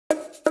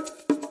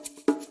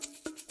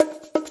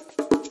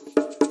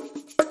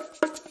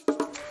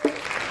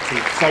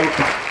So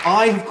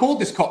I have called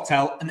this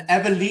cocktail an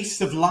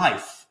Everlease of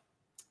Life.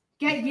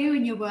 Get you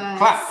and your words.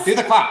 Clap. Do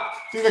the clap.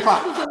 Do the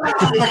clap.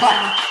 Do the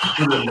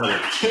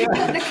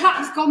clap. The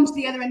clap's gone to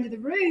the other end of the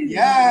room.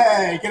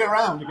 Yay! Get it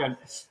around again.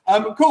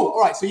 Cool. All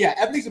right. So yeah,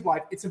 Everleaf of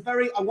Life. It's a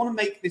very. I want to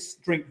make this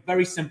drink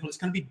very simple. It's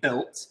going to be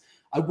built.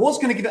 I was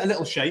going to give it a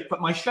little shake,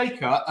 but my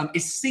shaker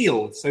is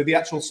sealed. So the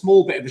actual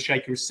small bit of the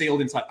shaker is sealed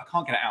inside. I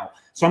can't get it out.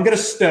 So I'm going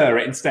to stir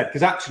it instead,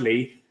 because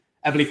actually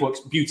Everleaf works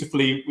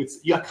beautifully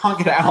with. Yeah, I can't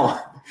get it out.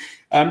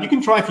 You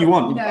can try if you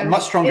want. No, I'm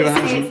much stronger than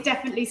hands. It's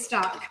definitely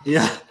stuck.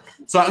 Yeah.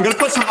 So I'm going to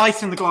put some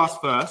ice in the glass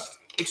first.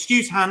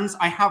 Excuse hands.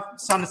 I have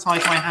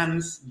sanitized my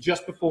hands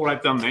just before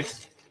I've done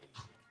this.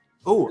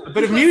 Oh, a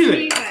bit of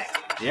music.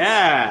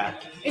 Yeah.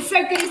 It's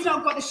so good it's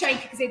not got the shaker,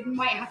 because it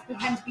might have to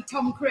pretend to be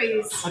Tom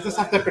Cruise. I just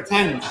have to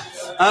pretend.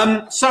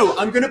 So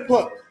I'm going to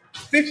put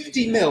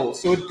 50 ml,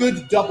 so a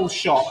good double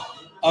shot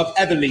of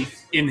Everleaf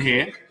in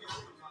here.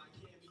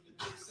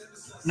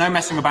 No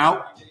messing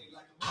about.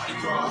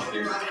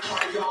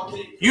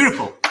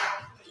 Beautiful.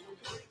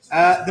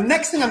 The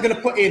next thing I'm going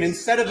to put in,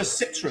 instead of a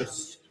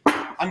citrus,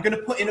 I'm going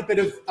to put in a bit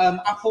of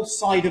apple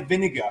cider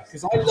vinegar,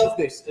 because I love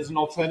this as an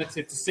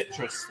alternative to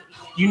citrus.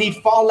 You need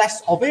far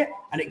less of it,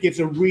 and it gives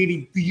a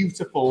really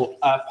beautiful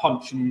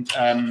punch and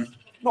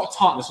not a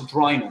tartness, a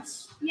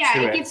dryness.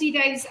 Yeah, it gives you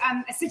those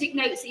acidic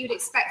notes that you would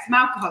expect from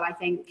alcohol, I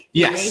think.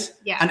 Yes. Really.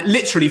 Yeah. And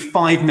literally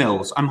 5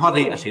 ml. I'm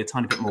hardly, actually a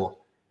tiny bit more.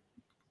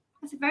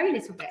 That's a very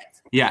little bit.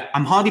 Yeah,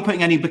 I'm hardly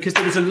putting any, because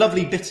there is a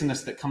lovely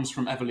bitterness that comes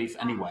from Everleaf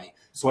anyway.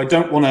 So I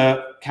don't want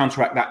to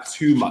counteract that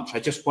too much. I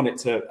just want it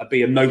to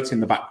be a note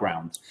in the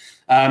background.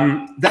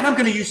 Then I'm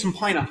going to use some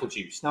pineapple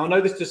juice. Now, I know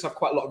this does have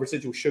quite a lot of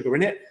residual sugar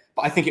in it,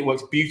 but I think it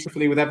works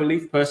beautifully with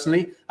Everleaf,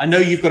 personally. I know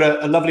you've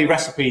got a lovely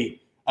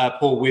recipe,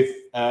 Paul, with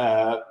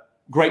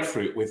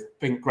grapefruit, with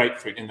pink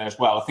grapefruit in there as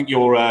well. I think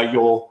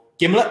your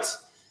gimlet,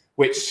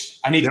 which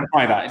I need to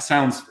try that. It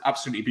sounds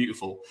absolutely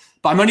beautiful.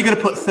 But I'm only going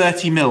to put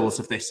 30 ml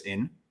of this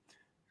in.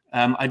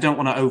 I don't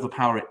want to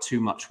overpower it too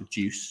much with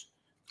juice,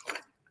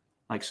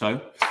 like so.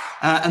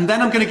 And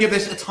then I'm going to give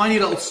this a tiny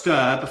little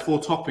stir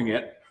before topping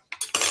it.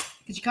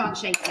 Because you can't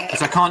shake it.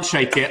 Because I can't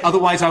shake it.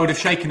 Otherwise, I would have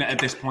shaken it at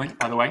this point,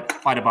 by the way,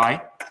 by the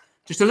by.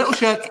 Just a little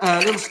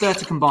stir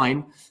to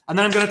combine. And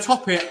then I'm going to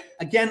top it.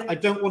 Again, I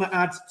don't want to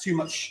add too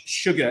much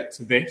sugar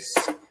to this.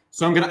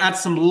 So I'm going to add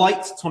some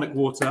light tonic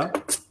water.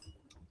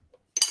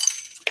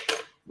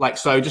 Like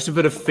so, just a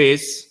bit of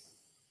fizz.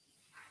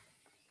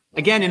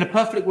 Again, in a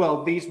perfect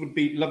world, these would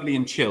be lovely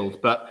and chilled,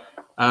 but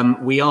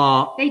we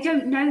are... They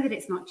don't know that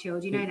it's not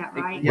chilled, you know that,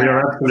 right? We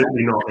are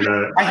absolutely not in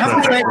a... I have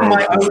to say it for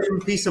my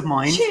own peace of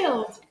mind.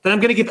 Chilled. Then I'm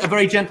going to give it a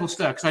very gentle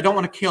stir, because I don't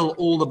want to kill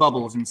all the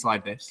bubbles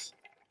inside this.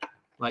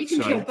 Like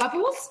you can kill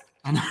bubbles?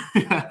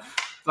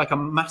 Like a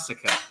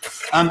massacre.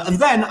 And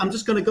then I'm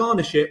just going to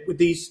garnish it with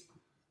these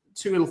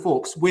 2 little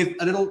forks with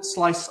a little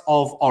slice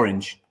of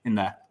orange in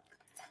there.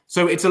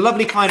 So it's a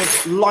lovely kind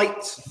of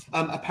light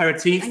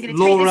aperitif. I'm going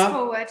to take this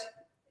forward.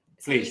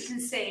 Please. So you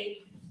can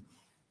see.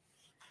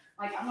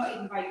 Like, I'm not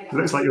even very good at it.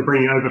 Looks like you're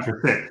bringing it over for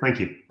a sip. Thank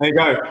you. There you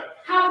go.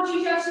 How would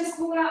you judge this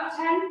ball out of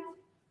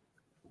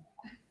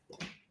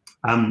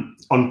 10?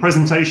 On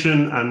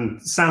presentation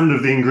and sound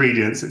of the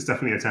ingredients, it's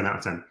definitely a 10 out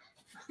of 10.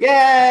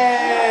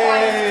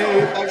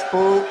 Yay! Thanks,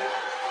 Paul.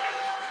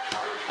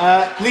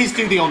 Please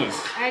do the honours.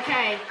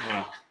 Okay.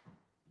 Yeah.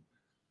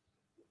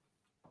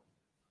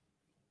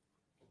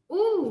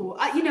 Ooh,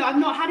 you know, I've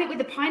not had it with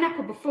the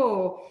pineapple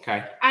before.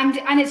 Okay.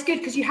 And it's good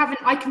because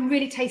I can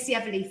really taste the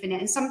Everleaf in it.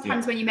 And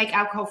sometimes when you make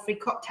alcohol-free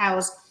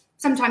cocktails,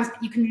 sometimes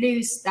you can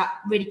lose that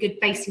really good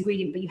base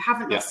ingredient, but you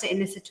haven't lost it in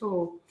this at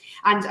all.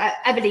 And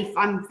Everleaf,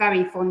 I'm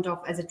very fond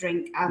of as a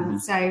drink.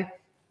 So,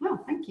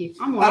 well, thank you.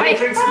 I'm all right.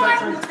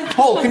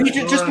 Paul, can you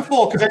just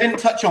before, because I didn't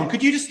touch on,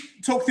 could you just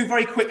talk through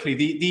very quickly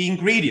the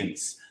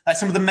ingredients, like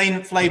some of the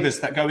main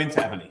flavours that go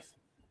into Everleaf?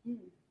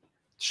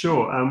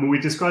 Sure. We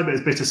describe it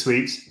as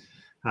bittersweet.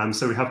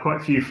 So we have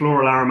quite a few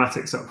floral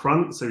aromatics up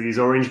front. So we use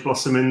orange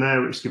blossom in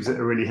there, which gives it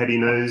a really heady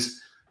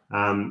nose.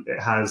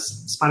 It has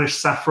Spanish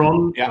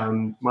saffron.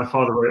 My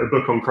father wrote a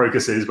book on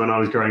crocuses when I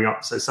was growing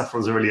up. So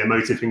saffron's a really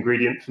emotive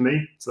ingredient for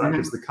me. So that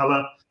gives the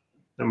colour.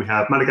 Then we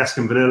have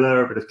Madagascan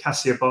vanilla, a bit of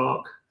cassia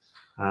bark.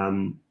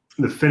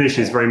 The finish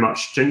is very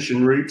much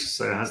gentian root.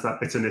 So it has that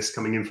bitterness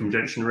coming in from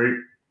gentian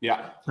root.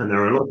 Yeah. And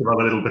there are lots of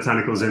other little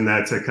botanicals in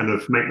there to kind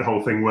of make the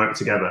whole thing work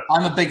together.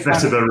 I'm a big fan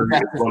of the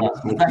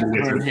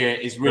vetiver in here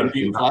is really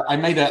beautiful. I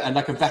made a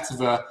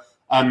vetiver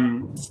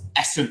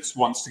essence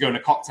once to go in a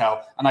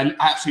cocktail, and I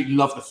absolutely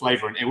love the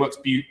flavour, and it works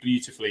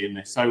beautifully in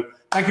this. So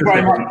thank you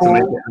very much,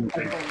 Paul.